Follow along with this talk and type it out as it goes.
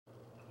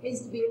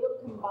is to be able to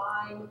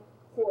combine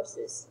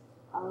forces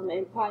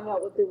and find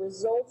out what the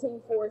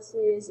resulting force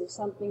is if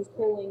something's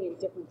pulling in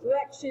different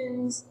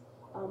directions.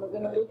 We're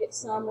going to look at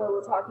some where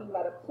we're talking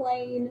about a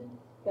plane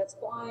that's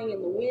flying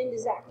and the wind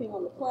is acting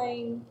on the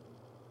plane.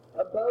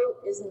 A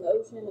boat is in the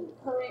ocean and the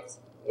current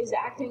is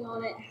acting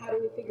on it. How do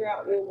we figure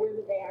out, well, where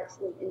did they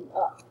actually end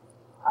up?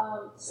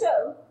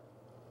 So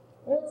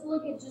let's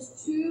look at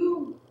just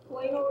two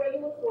plain or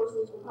regular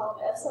forces. We'll call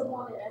them F sub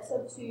 1 and F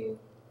sub 2.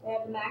 They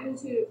have a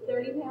magnitude of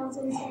 30 pounds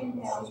and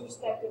 10 pounds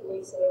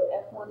respectively, so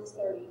F1 is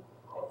 30,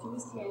 F2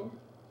 is 10.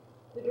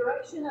 The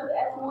direction of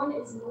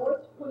F1 is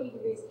north 20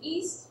 degrees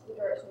east. The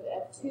direction of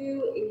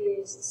F2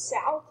 is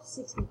south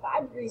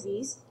 65 degrees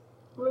east.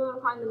 We're going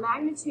to find the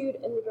magnitude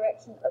and the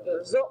direction of the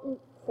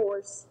resultant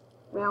force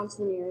round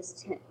to the nearest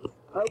tenth.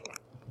 Okay,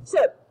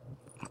 so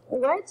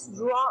let's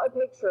draw a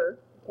picture,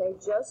 okay,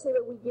 just so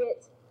that we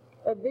get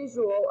a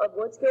visual of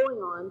what's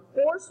going on.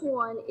 Force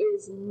 1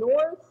 is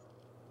north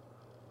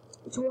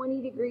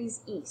 20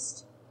 degrees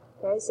east.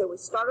 Okay, so we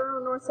started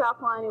on a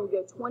north-south line and we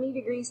go 20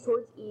 degrees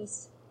towards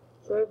east.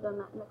 Should have done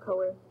that in the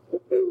color.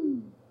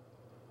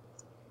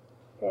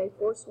 Okay,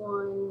 force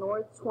 1,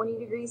 north 20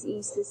 degrees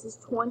east. This is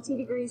 20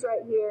 degrees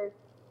right here,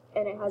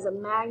 and it has a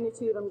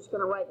magnitude. I'm just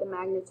going to write the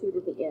magnitude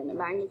at the end, a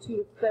magnitude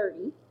of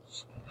 30.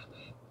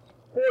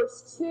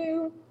 Force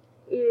 2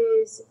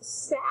 is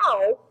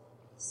south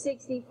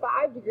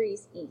 65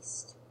 degrees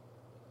east.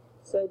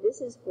 So this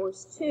is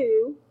force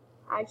 2.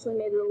 I actually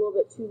made it a little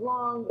bit too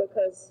long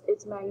because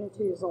its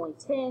magnitude is only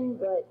 10,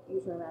 but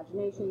use your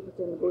imagination,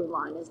 pretend the blue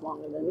line is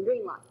longer than the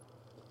green line.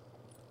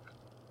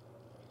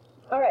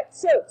 Alright,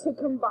 so to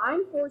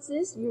combine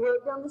forces, you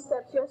wrote down the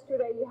steps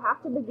yesterday, you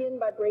have to begin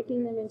by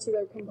breaking them into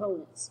their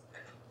components.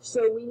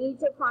 So we need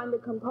to find the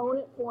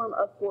component form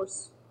of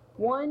force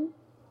 1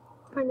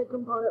 and the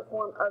component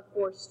form of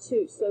force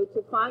 2. So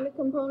to find the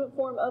component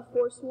form of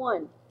force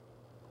 1,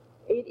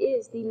 it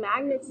is the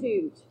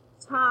magnitude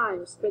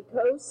times the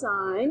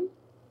cosine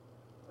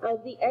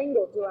of the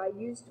angle. Do I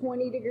use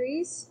 20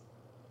 degrees?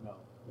 No.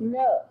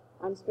 No.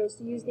 I'm supposed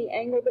to use the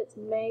angle that's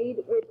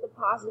made with the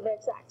positive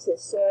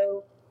x-axis.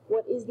 So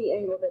what is the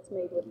angle that's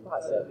made with the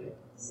positive?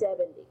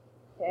 70.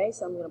 Okay,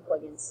 so I'm going to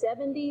plug in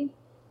 70.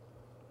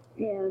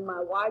 And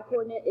my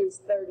y-coordinate is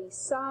 30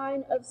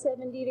 sine of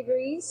 70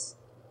 degrees.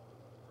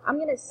 I'm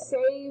going to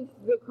save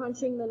the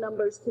crunching the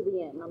numbers to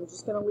the end. I'm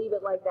just going to leave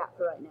it like that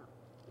for right now.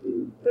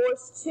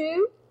 Force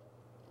 2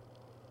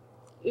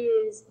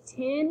 is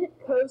 10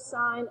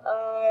 cosine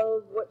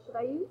of, what should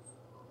I use?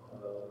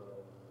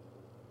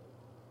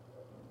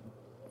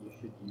 You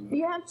should use...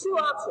 You have two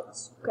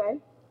options, okay?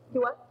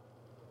 Do what?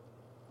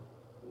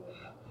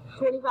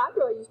 25,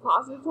 do I use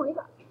positive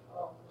 25?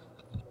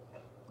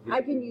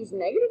 I can use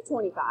negative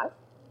 25,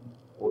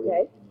 Or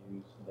okay? you can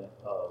use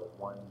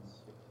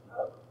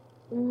 165.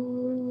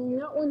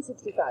 Not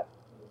 165.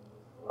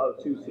 Oh,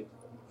 260.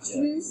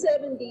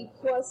 270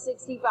 plus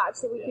 65,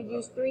 so we could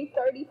use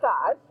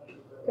 335.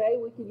 Okay,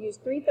 we could use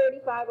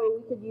 335 or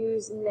we could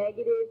use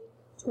negative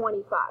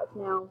 25.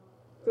 Now,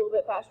 it's a little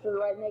bit faster to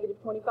write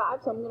negative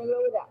 25, so I'm going to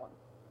go with that one.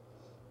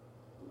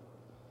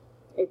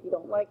 If you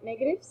don't like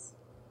negatives,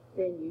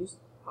 then use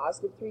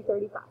positive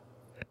 335.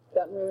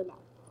 Doesn't really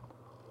matter.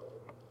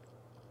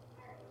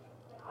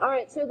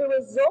 Alright, so the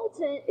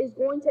resultant is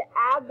going to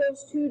add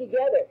those two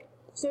together.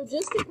 So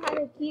just to kind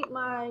of keep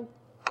my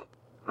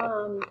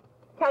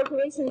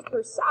calculations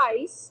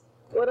precise,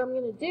 what I'm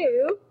going to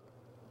do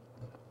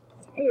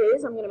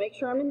is I'm going to make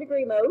sure I'm in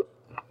degree mode.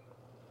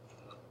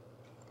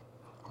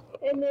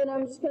 And then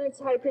I'm just going to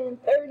type in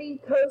 30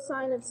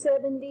 cosine of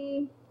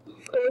 70,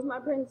 close my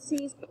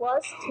parentheses,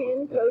 plus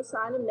 10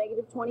 cosine of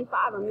negative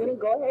 25. I'm going to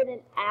go ahead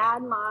and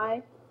add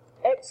my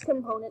x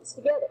components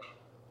together.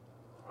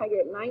 I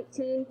get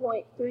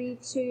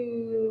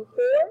 19.324.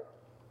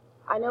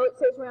 I know it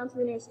says round to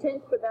the nearest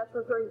tenth, but that's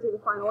referring to the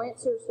final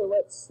answer, so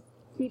let's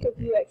keep a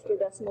few extra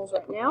decimals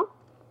right now.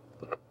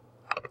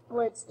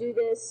 Let's do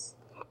this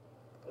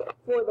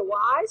for the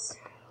y's.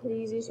 The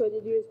easiest way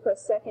to do is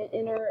press second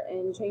enter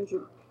and change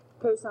your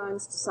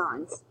cosines to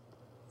sines.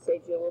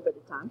 Saves you a little bit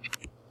of time.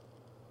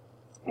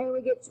 And we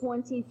get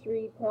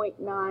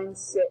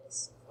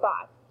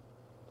 23.965.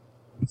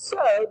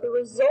 So the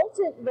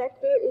resultant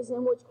vector is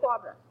in which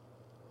quadrant?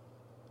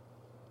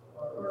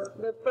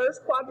 The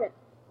first quadrant.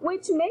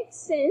 Which makes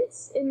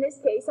sense in this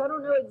case. I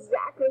don't know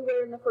exactly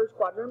where in the first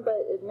quadrant,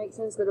 but it makes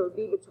sense that it would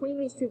be between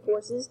these two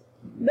forces.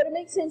 But it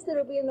makes sense that it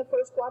would be in the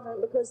first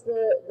quadrant because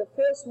the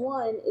force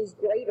 1 is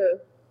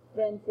greater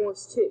than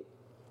force 2.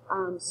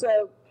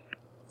 So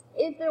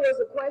if there was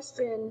a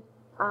question,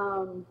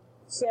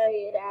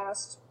 say it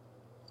asked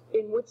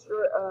in which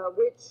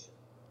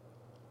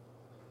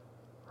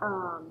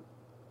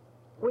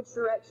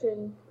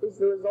direction is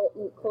the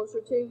resultant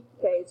closer to?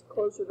 Okay, it's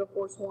closer to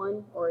force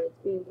 1, or it's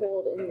being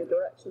pulled in the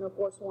direction of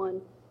force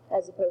 1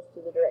 as opposed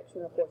to the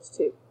direction of force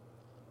 2.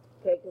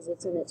 Okay, because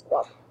it's in its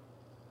quadrant.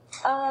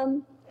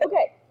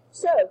 Okay,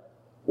 so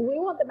we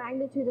want the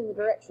magnitude and the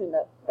direction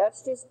though.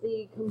 That's just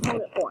the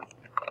component form.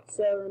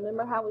 So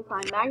remember how we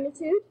find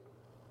magnitude?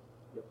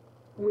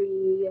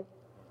 We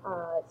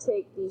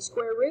take the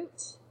square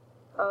root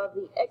of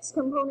the x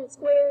component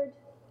squared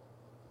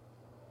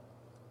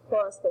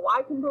plus the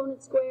y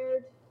component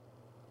squared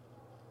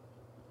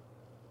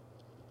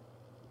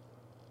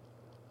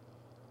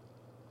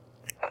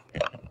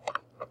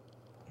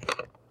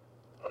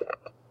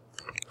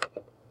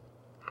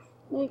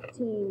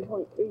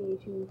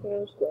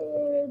 (19.324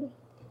 squared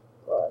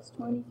plus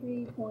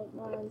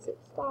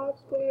 23.965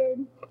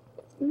 squared.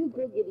 You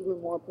could get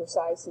even more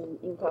precise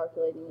in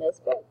calculating this,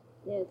 but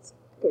it's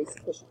pretty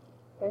sufficient.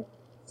 Okay?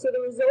 So the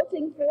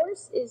resulting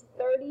force is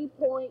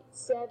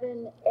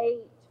 30.785,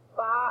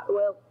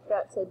 well,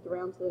 that said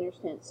round to the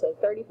nearest tenth, so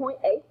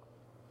 30.8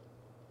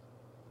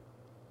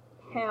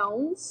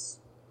 pounds.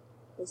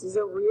 This is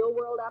a real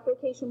world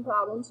application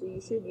problem, so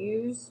you should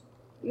use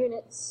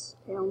units.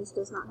 Pounds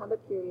does not have a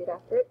period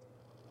after it.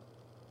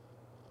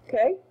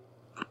 Okay?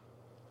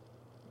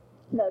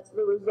 That's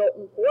the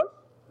resultant force.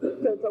 So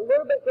it's a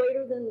little bit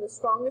greater than the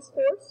strongest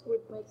force,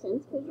 which makes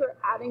sense because you're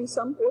adding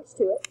some force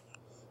to it.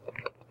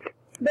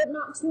 But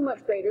not too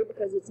much greater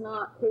because it's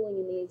not pulling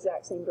in the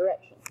exact same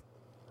direction.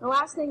 The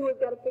last thing we've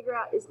got to figure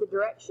out is the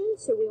direction.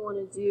 So we want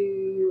to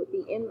do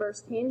the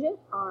inverse tangent.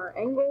 Our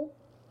angle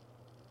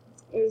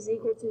is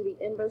equal to the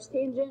inverse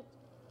tangent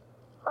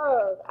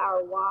of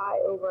our y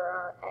over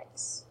our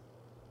x.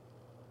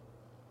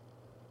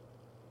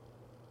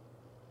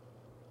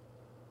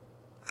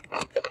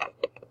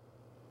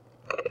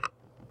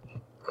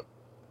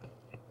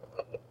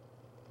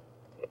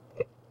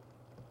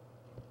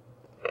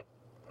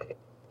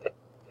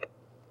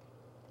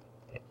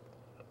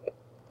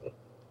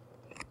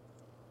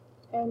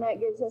 And that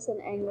gives us an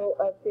angle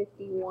of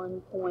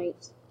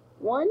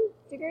 51.1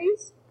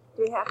 degrees.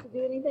 Do we have to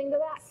do anything to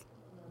that?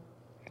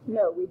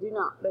 No, we do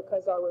not,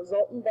 because our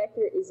resultant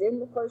vector is in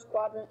the first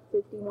quadrant.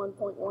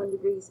 51.1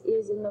 degrees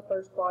is in the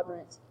first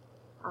quadrant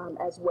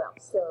as well.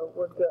 So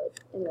we're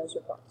good in those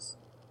regards.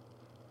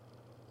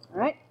 All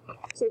right.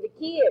 So the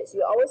key is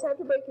you always have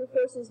to break your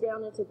forces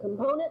down into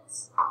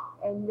components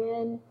and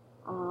then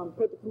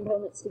put the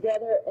components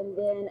together. And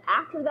then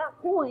after that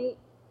point,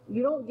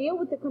 you don't deal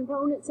with the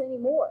components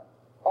anymore.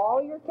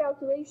 All your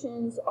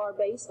calculations are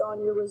based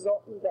on your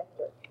resultant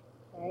vector.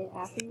 Okay?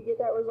 After you get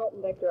that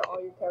resultant vector, all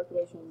your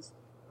calculations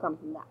come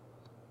from that.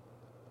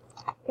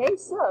 Okay,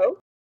 so